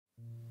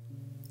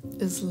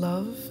Is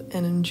love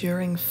an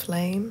enduring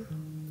flame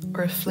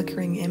or a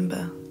flickering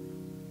ember?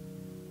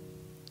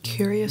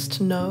 Curious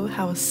to know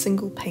how a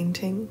single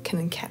painting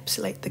can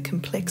encapsulate the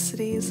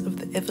complexities of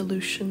the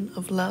evolution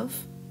of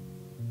love?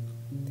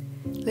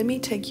 Let me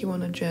take you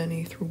on a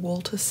journey through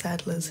Walter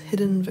Sadler's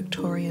hidden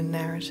Victorian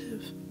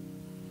narrative.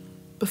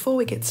 Before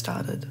we get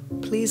started,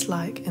 please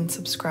like and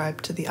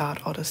subscribe to the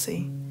Art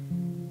Odyssey.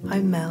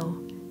 I'm Mel,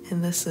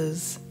 and this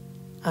is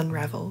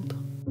Unraveled.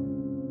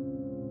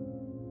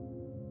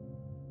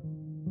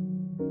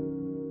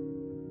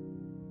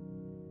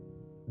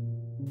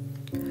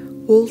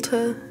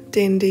 Walter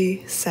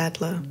Dendy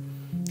Sadler,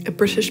 a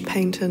British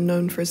painter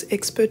known for his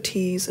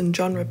expertise in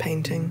genre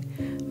painting,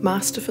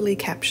 masterfully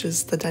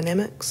captures the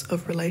dynamics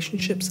of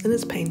relationships in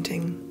his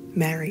painting,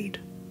 Married.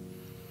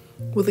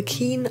 With a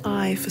keen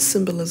eye for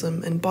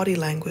symbolism and body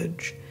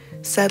language,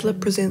 Sadler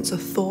presents a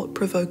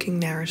thought-provoking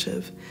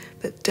narrative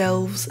that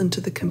delves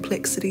into the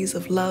complexities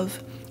of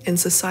love and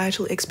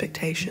societal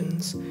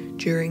expectations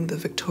during the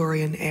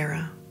Victorian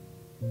era.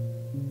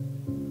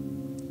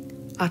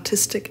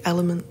 Artistic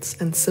elements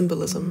and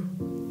symbolism.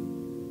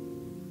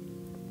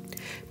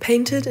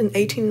 Painted in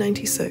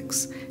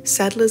 1896,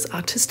 Sadler's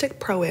artistic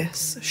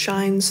prowess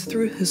shines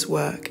through his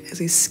work as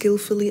he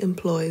skillfully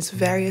employs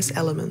various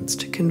elements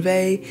to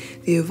convey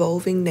the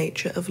evolving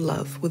nature of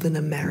love within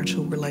a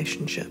marital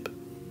relationship.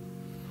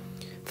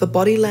 The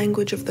body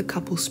language of the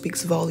couple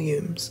speaks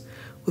volumes,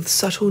 with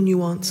subtle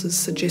nuances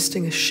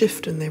suggesting a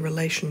shift in their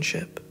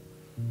relationship.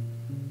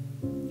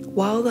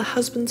 While the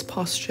husband's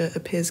posture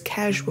appears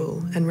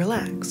casual and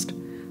relaxed,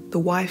 the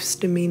wife's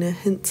demeanour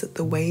hints at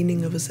the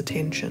waning of his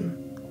attention.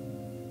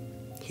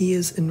 He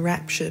is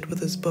enraptured with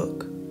his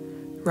book,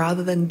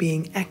 rather than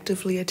being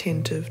actively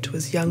attentive to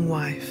his young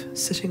wife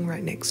sitting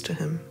right next to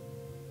him.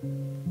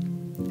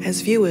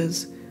 As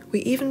viewers, we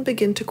even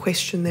begin to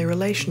question their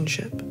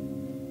relationship.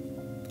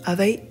 Are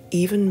they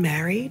even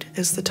married,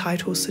 as the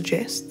title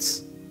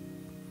suggests?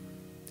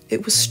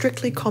 It was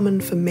strictly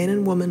common for men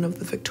and women of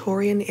the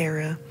Victorian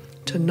era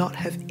to not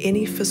have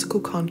any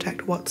physical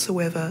contact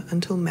whatsoever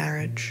until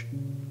marriage.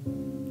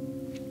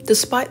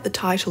 Despite the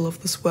title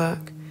of this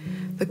work,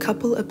 the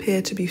couple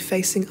appear to be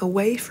facing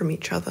away from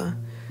each other,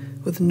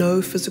 with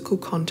no physical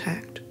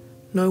contact,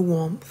 no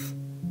warmth,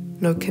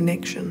 no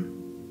connection.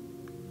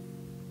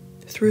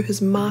 Through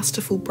his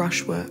masterful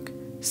brushwork,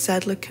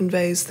 Sadler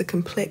conveys the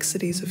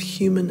complexities of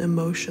human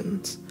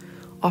emotions,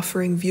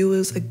 offering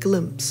viewers a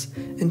glimpse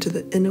into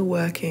the inner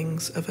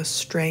workings of a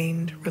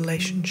strained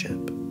relationship.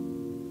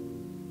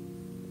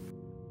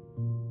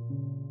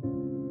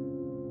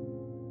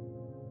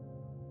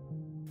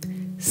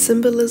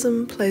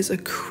 Symbolism plays a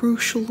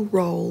crucial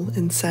role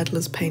in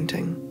Sadler's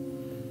painting.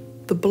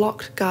 The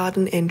blocked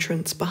garden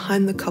entrance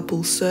behind the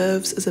couple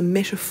serves as a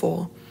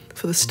metaphor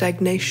for the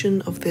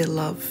stagnation of their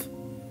love.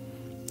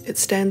 It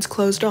stands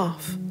closed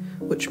off,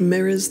 which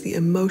mirrors the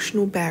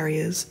emotional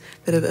barriers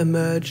that have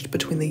emerged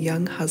between the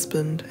young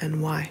husband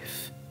and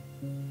wife.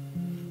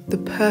 The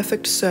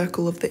perfect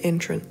circle of the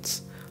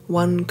entrance,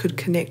 one could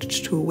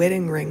connect to a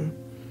wedding ring,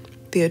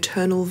 the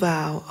eternal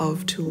vow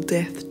of "till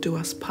death do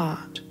us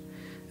part,"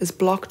 is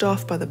blocked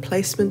off by the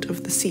placement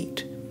of the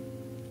seat.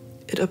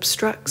 It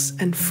obstructs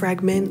and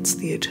fragments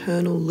the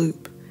eternal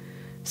loop,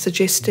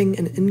 suggesting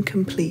an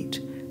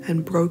incomplete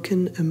and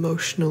broken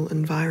emotional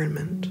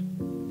environment.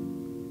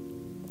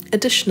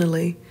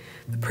 Additionally,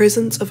 the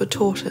presence of a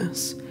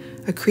tortoise,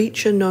 a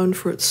creature known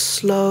for its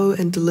slow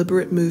and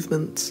deliberate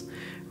movements,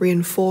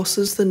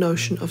 reinforces the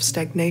notion of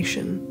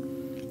stagnation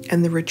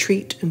and the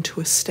retreat into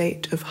a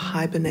state of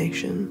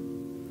hibernation.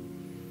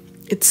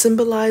 It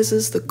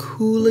symbolizes the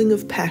cooling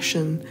of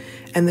passion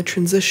and the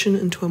transition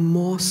into a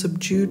more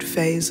subdued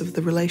phase of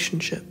the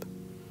relationship.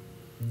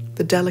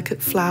 The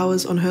delicate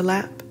flowers on her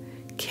lap,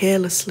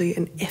 carelessly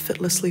and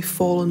effortlessly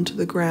fallen to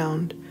the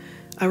ground,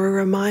 are a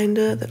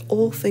reminder that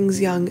all things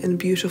young and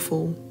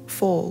beautiful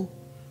fall,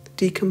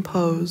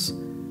 decompose,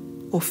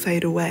 or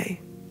fade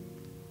away.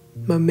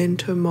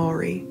 Memento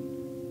mori.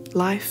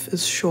 Life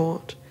is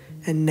short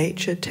and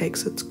nature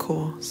takes its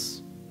course.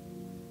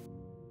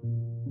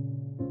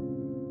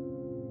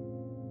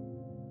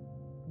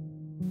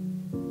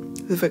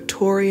 The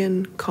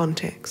Victorian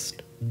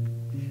context.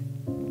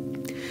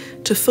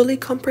 To fully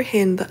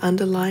comprehend the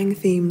underlying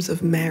themes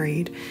of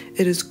Married,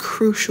 it is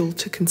crucial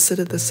to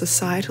consider the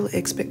societal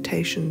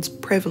expectations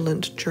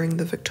prevalent during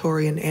the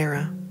Victorian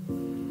era.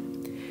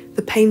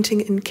 The painting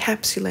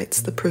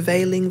encapsulates the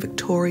prevailing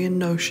Victorian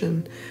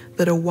notion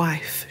that a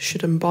wife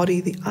should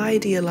embody the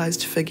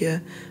idealized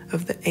figure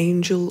of the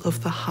angel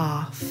of the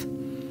hearth,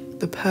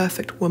 the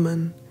perfect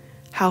woman,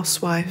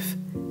 housewife,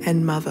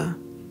 and mother,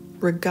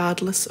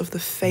 regardless of the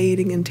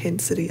fading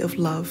intensity of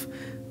love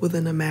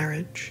within a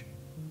marriage.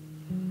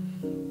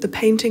 The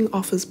painting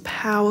offers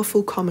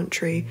powerful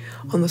commentary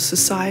on the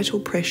societal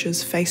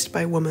pressures faced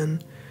by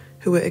women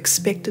who are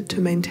expected to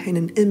maintain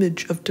an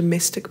image of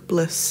domestic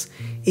bliss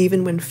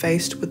even when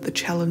faced with the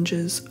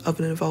challenges of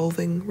an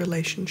evolving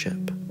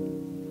relationship.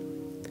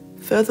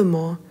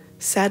 Furthermore,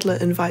 Sadler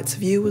invites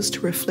viewers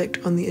to reflect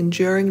on the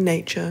enduring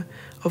nature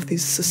of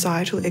these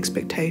societal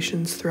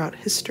expectations throughout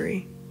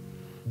history.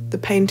 The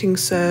painting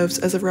serves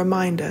as a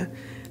reminder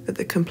that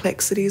the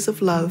complexities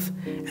of love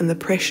and the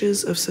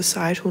pressures of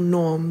societal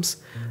norms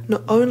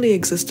not only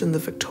exist in the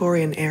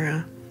Victorian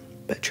era,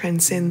 but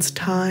transcends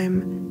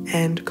time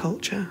and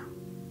culture.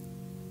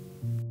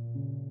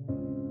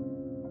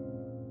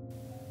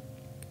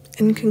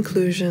 In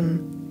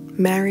conclusion,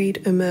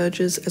 Married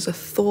emerges as a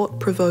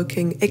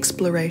thought-provoking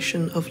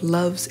exploration of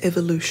love's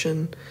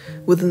evolution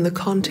within the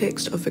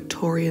context of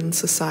Victorian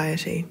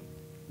society.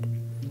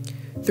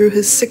 Through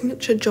his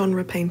signature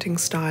genre painting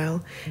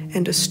style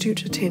and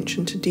astute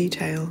attention to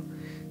detail,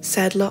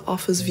 Sadler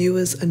offers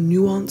viewers a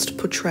nuanced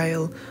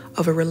portrayal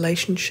of a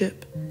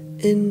relationship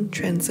in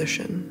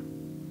transition.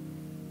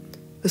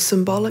 The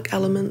symbolic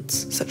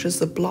elements, such as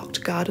the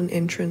blocked garden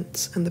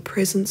entrance and the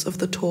presence of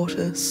the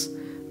tortoise,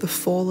 the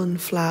fallen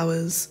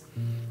flowers,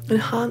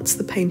 enhance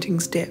the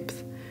painting's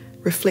depth,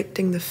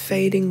 reflecting the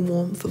fading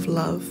warmth of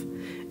love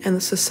and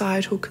the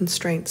societal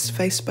constraints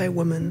faced by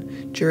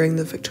women during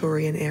the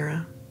Victorian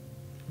era.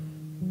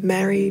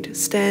 Married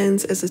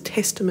stands as a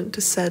testament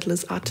to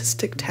Sadler's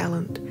artistic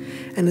talent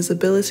and his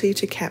ability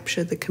to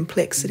capture the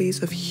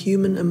complexities of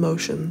human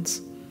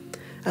emotions,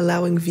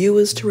 allowing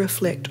viewers to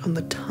reflect on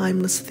the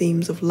timeless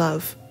themes of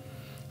love,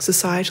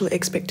 societal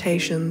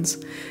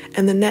expectations,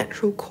 and the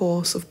natural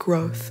course of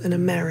growth in a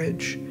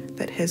marriage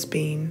that has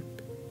been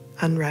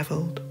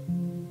unraveled.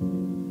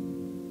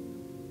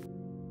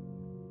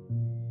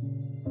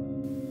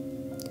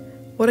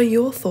 What are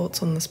your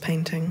thoughts on this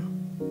painting?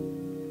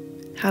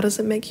 How does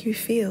it make you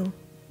feel?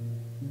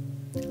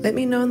 Let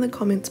me know in the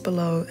comments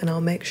below and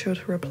I'll make sure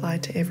to reply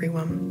to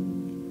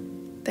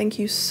everyone. Thank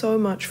you so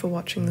much for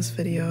watching this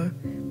video.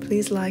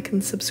 Please like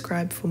and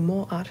subscribe for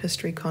more art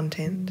history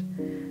content.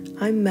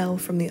 I'm Mel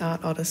from the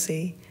Art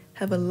Odyssey.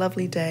 Have a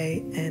lovely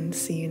day and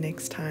see you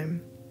next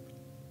time.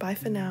 Bye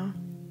for now.